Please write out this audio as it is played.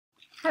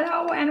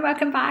Hello and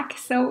welcome back.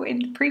 So in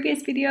the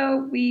previous video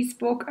we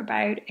spoke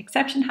about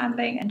exception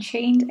handling and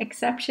chained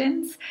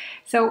exceptions.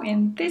 So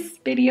in this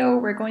video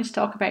we're going to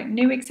talk about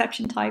new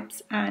exception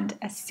types and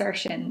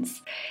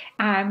assertions.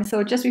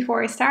 So just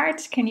before I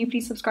start, can you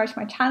please subscribe to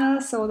my channel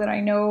so that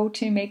I know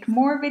to make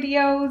more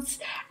videos,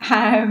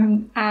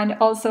 and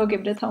also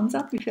give it a thumbs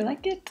up if you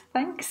like it.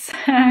 Thanks.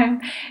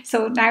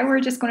 So now we're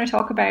just going to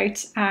talk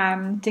about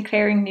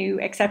declaring new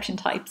exception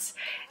types.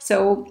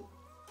 So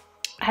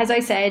as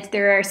I said,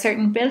 there are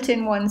certain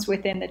built-in ones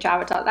within the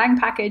java.lang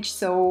package.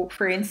 So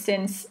for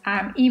instance,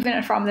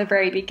 even from the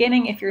very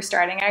beginning, if you're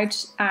starting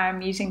out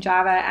using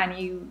Java and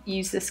you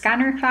use the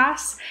scanner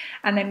class,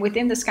 and then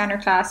within the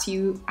scanner class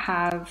you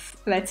have,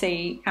 let's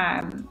say,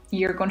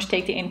 you're going to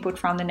take the input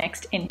from the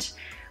next int,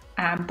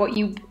 but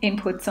you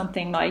input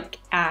something like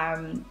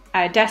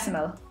a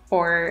decimal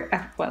or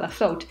a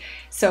float.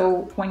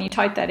 So when you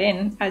type that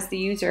in as the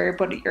user,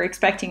 but you're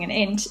expecting an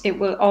int, it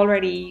will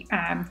already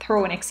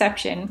throw an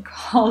exception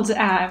called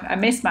a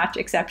mismatch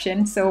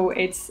exception. So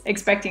it's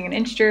expecting an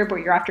integer, but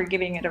you're after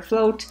giving it a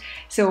float.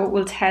 So it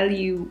will tell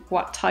you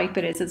what type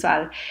it is as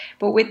well.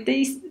 But with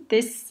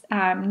this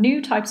new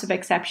types of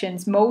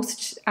exceptions,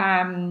 most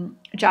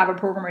Java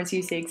programmers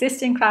use the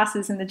existing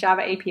classes in the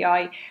Java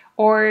API,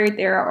 or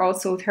there are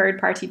also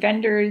third-party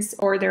vendors,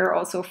 or there are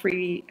also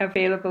free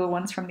available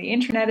ones from the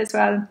internet as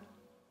well.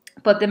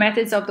 But the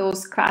methods of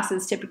those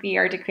classes typically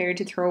are declared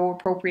to throw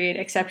appropriate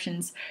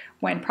exceptions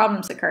when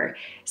problems occur.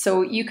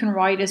 So you can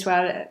write as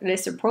well a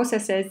list of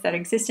processes that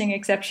existing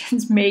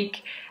exceptions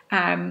make,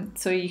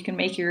 so you can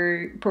make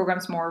your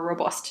programs more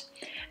robust.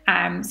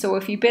 So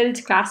if you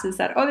build classes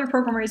that other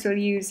programmers will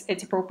use,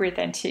 it's appropriate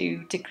then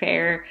to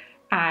declare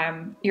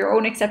your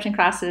own exception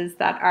classes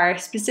that are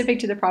specific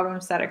to the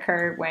problems that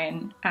occur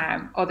when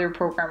other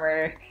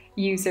programmer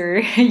user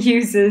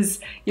uses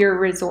your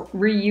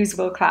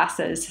reusable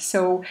classes.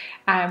 So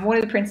one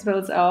of the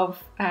principles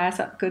of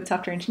good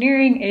software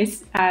engineering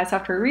is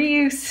software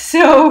reuse.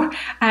 So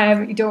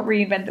you don't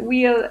reinvent the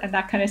wheel and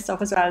that kind of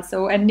stuff as well.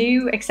 So a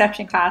new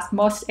exception class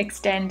must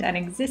extend an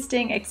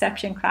existing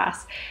exception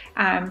class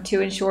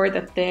to ensure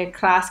that the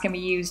class can be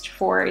used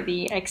for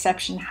the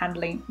exception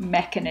handling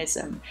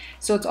mechanism.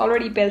 So it's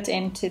already built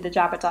into the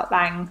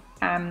java.lang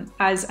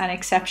as an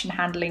exception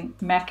handling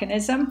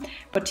mechanism,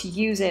 but to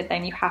use it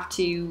then you have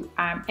to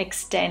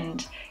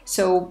extend.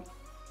 So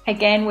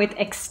again, with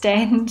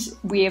extend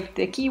we have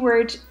the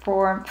keyword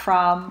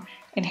from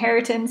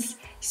inheritance,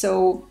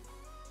 so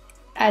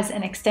as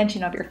an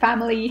extension of your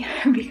family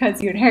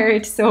because you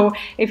inherit. So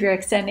if you're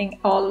extending,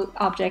 all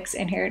objects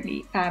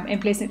inherently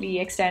implicitly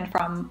extend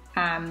from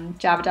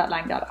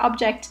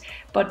java.lang.object,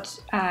 but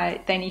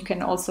then you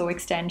can also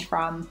extend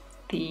from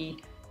the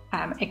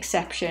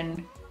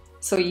exception.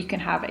 So you can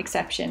have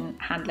exception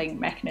handling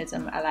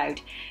mechanism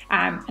allowed.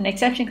 An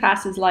exception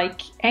class is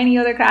like any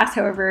other class.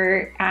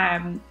 However,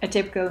 a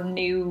typical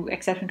new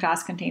exception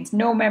class contains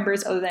no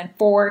members other than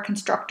 4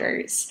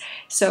 constructors.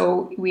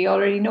 So we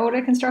already know what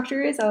a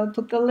constructor is. I'll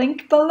put the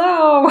link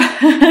below.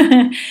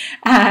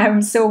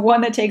 So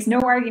one that takes no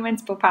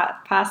arguments but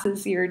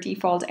passes your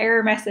default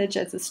error message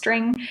as a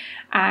string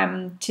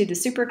to the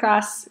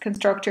superclass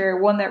constructor.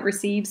 One that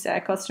receives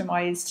a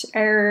customized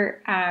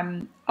error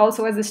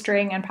also as a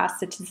string and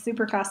passes it to the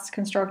superclass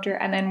constructor,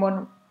 and then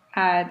one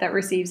that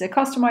receives a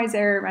customized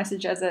error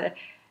message as a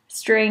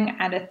string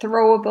and a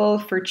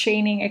throwable for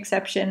chaining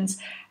exceptions,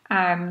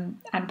 and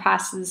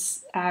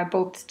passes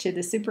both to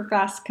the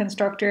superclass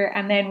constructor.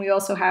 And then we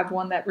also have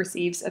one that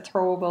receives a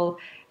throwable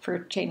for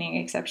chaining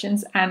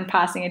exceptions and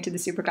passing it to the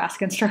superclass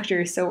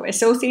constructor. So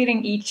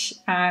associating each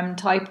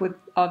type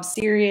of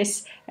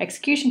serious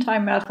execution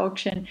time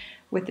malfunction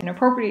with an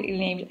appropriately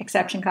named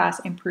exception class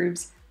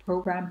improves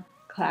program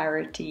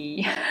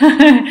clarity.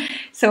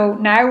 So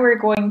now we're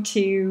going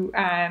to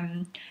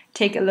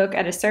take a look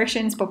at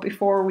assertions, but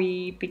before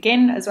we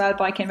begin, as well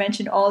by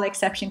convention, all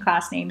exception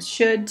class names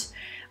should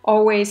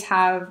always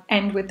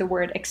end with the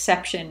word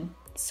exception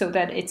so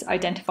that it's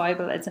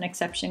identifiable as an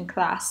exception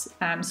class,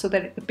 so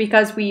that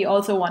because we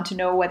also want to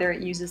know whether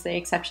it uses the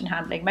exception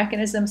handling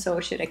mechanism, so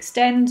it should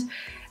extend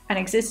an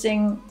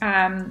existing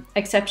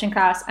exception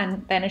class,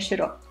 and then it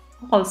should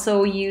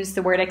also use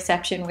the word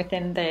exception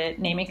within the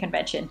naming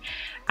convention.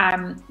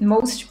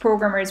 Most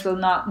programmers will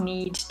not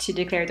need to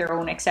declare their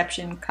own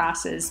exception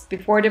classes.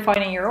 Before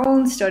defining your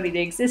own, study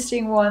the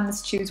existing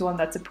ones, choose one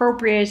that's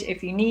appropriate.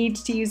 If you need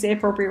to use the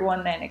appropriate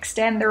one, then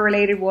extend the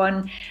related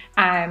one.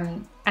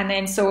 And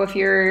then so if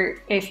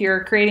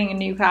you're creating a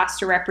new class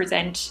to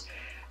represent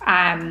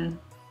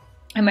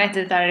a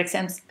method that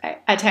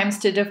attempts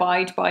to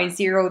divide by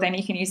 0, then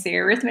you can use the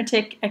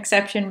arithmetic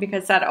exception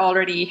because that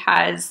already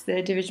has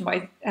the division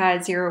by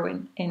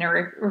 0 in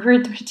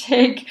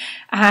arithmetic.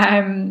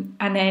 And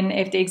then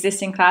if the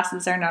existing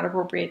classes are not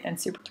appropriate, then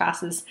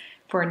superclasses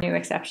for a new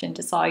exception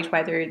decide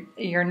whether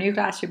your new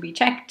class should be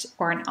checked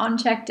or an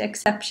unchecked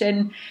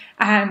exception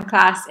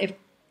class. If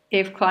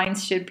if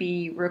clients should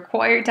be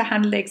required to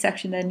handle the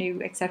exception, the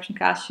new exception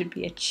class should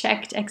be a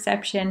checked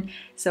exception.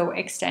 So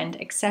extend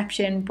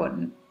exception,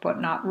 but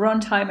not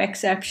runtime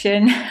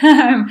exception.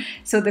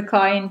 So the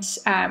client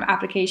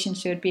application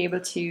should be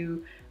able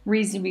to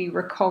reasonably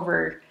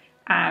recover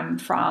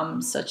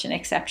from such an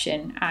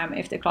exception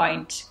if the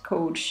client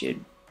code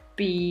should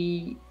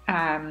be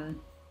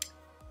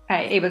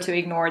able to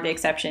ignore the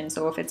exception,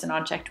 so if it's an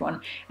unchecked one,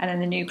 and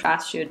then the new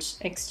class should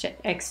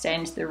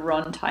extend the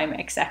runtime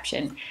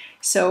exception.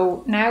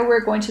 So now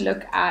we're going to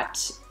look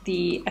at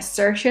the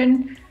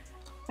assertion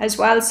as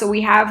well. So we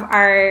have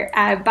our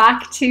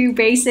back to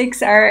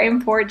basics, our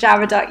import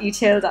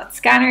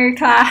java.util.scanner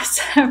class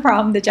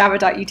from the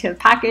java.util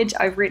package.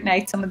 I've written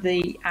out some of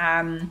the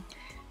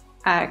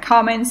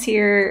comments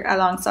here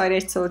alongside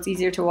it, so it's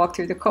easier to walk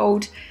through the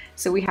code.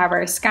 So we have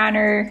our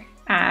scanner,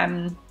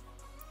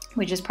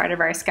 which is part of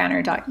our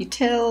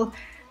scanner.util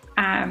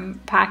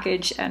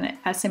package, and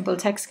a simple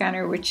text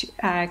scanner which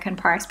can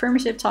parse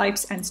primitive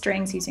types and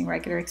strings using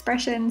regular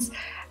expressions.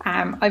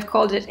 I've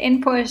called it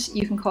input.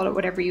 You can call it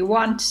whatever you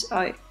want.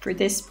 For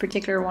this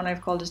particular one,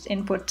 I've called it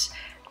input,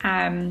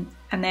 and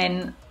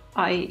then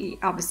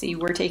obviously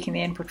we're taking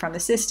the input from the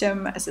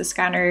system as a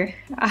scanner,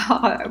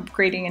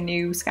 creating a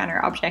new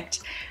scanner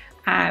object.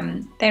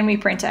 Then we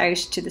print out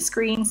to the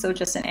screen, so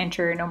just an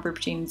enter number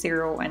between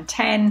 0 and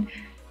 10.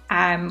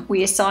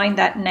 We assign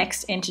that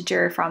next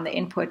integer from the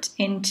input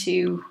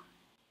into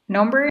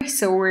number.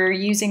 So we're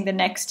using the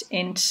next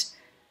int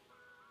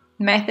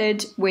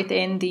method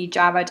within the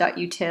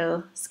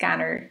java.util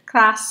scanner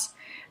class.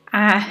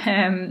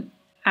 And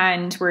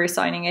we're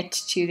assigning it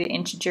to the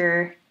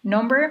integer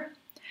number.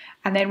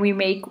 And then we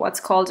make what's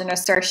called an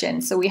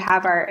assertion. So we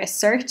have our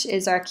assert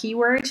is our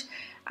keyword.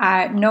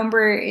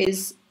 Number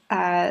is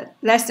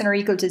less than or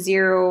equal to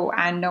 0,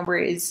 and number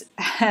is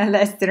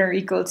less than or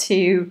equal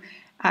to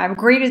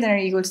greater than or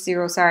equal to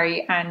 0,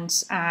 sorry,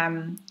 and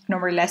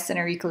number less than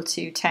or equal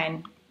to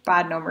 10,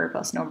 bad number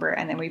plus number,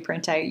 and then we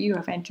print out you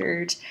have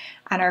entered,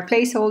 and our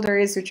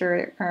placeholders, which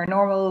are our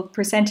normal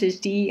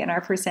 %d and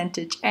our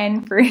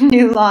 %n for a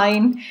new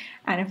line.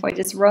 And if I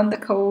just run the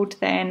code,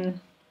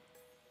 then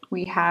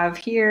we have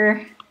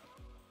here,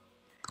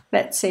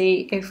 let's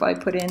say if I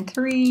put in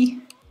 3,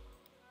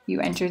 you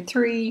entered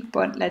 3,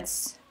 but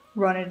let's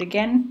run it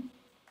again.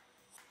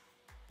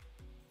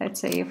 Let's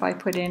say if I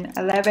put in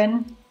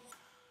 11,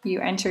 you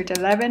entered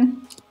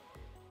 11.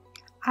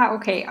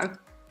 Okay,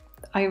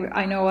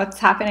 I know what's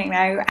happening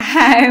now.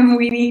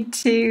 We need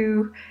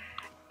to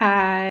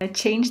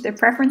change the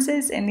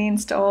preferences in the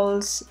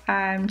installed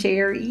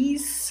JREs.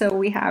 So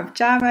we have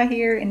Java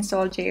here,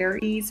 install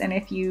JREs, and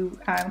if you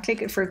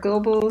click it for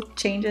global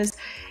changes,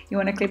 you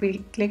want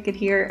to click it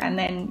here, and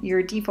then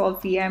your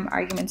default VM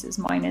arguments is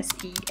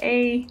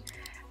 -EA,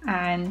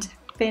 and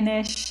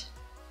finish,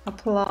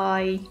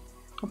 apply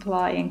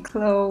and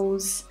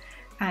close.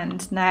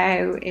 And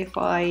now if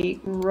I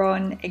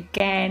run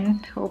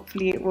again,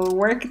 hopefully it will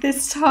work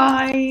this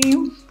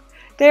time.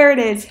 There it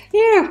is.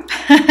 Phew.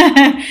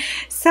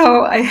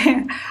 So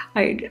I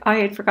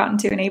had forgotten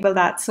to enable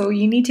that. So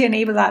you need to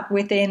enable that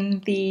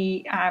within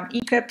the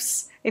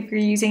Eclipse. If you're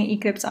using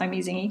Eclipse, I'm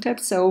using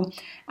Eclipse. So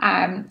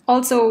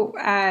also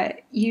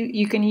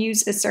you can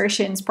use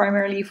assertions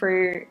primarily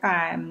for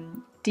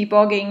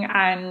debugging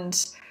and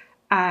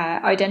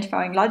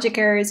identifying logic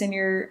errors in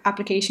your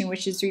application,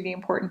 which is really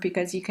important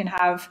because you can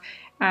have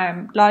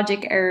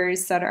logic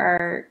errors that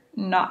are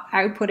not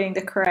outputting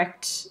the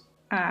correct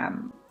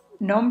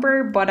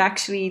number, but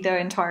actually the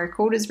entire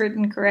code is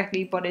written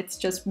correctly, but it's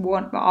just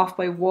off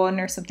by 1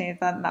 or something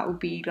like that, and that would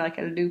be like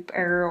a loop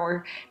error,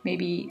 or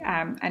maybe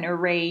an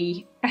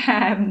array,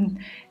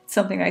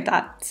 something like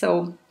that.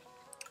 So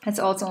it's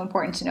also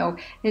important to know.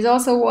 There's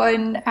also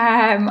one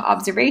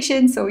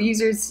observation. So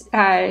users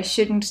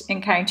shouldn't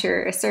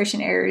encounter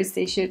assertion errors.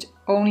 They should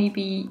only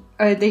be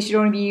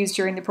used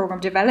during the program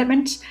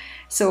development.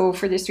 So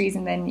for this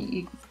reason,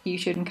 then you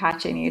shouldn't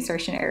catch any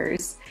assertion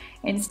errors.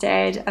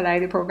 Instead, allow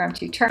the program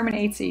to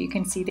terminate so you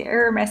can see the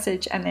error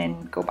message and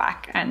then go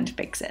back and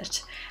fix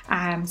it.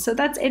 So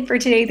that's it for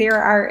today.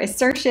 There are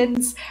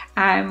assertions.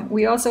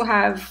 We also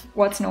have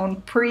what's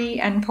known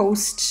pre and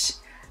post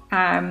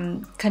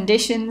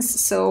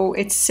conditions. So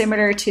it's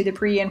similar to the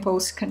pre and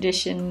post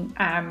condition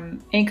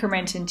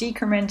increment and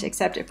decrement,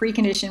 except a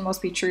precondition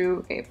must be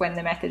true when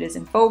the method is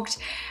invoked,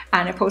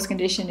 and a post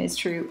condition is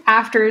true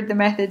after the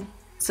method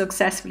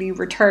successfully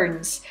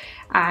returns.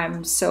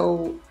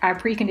 So a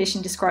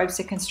precondition describes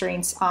the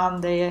constraints on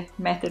the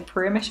method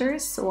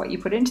parameters, so what you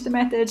put into the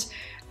method,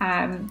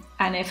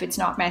 and if it's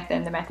not met,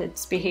 then the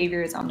method's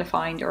behavior is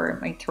undefined, or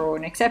it might throw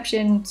an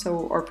exception,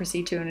 or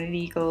proceed to an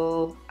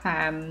illegal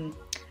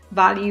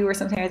value or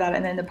something like that.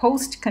 And then the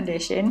post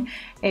condition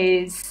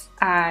is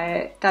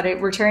that it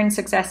returns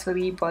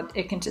successfully, but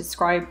it can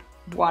describe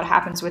what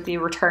happens with the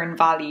return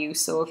value.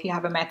 So if you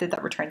have a method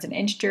that returns an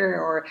integer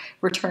or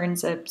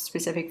returns a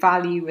specific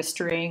value, a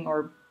string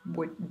or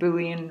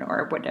Boolean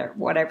or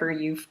whatever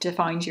you've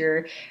defined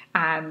your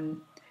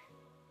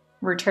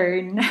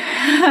return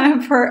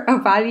for a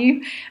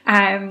value,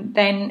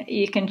 then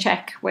you can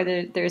check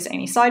whether there's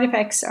any side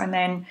effects, and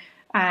then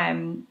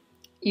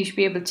you should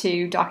be able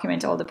to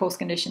document all the post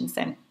conditions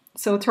then.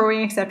 So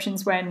throwing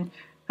exceptions when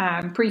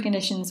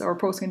preconditions or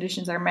post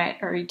conditions are met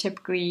are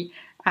typically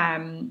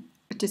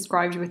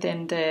described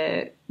within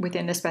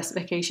the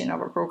specification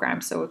of a program,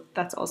 so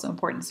that's also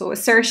important. So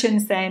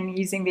assertions, then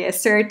using the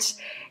assert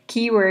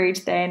keyword,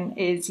 then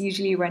is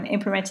usually when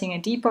implementing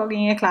and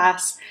debugging a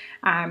class.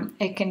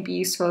 It can be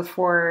useful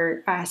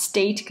for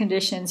state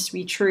conditions to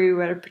be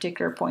true at a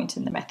particular point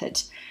in the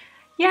method.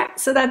 Yeah,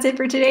 so that's it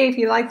for today. If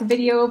you like the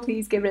video,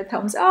 please give it a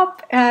thumbs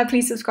up.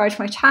 Please subscribe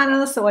to my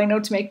channel so I know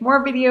to make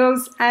more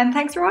videos. And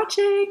thanks for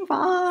watching.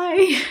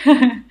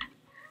 Bye.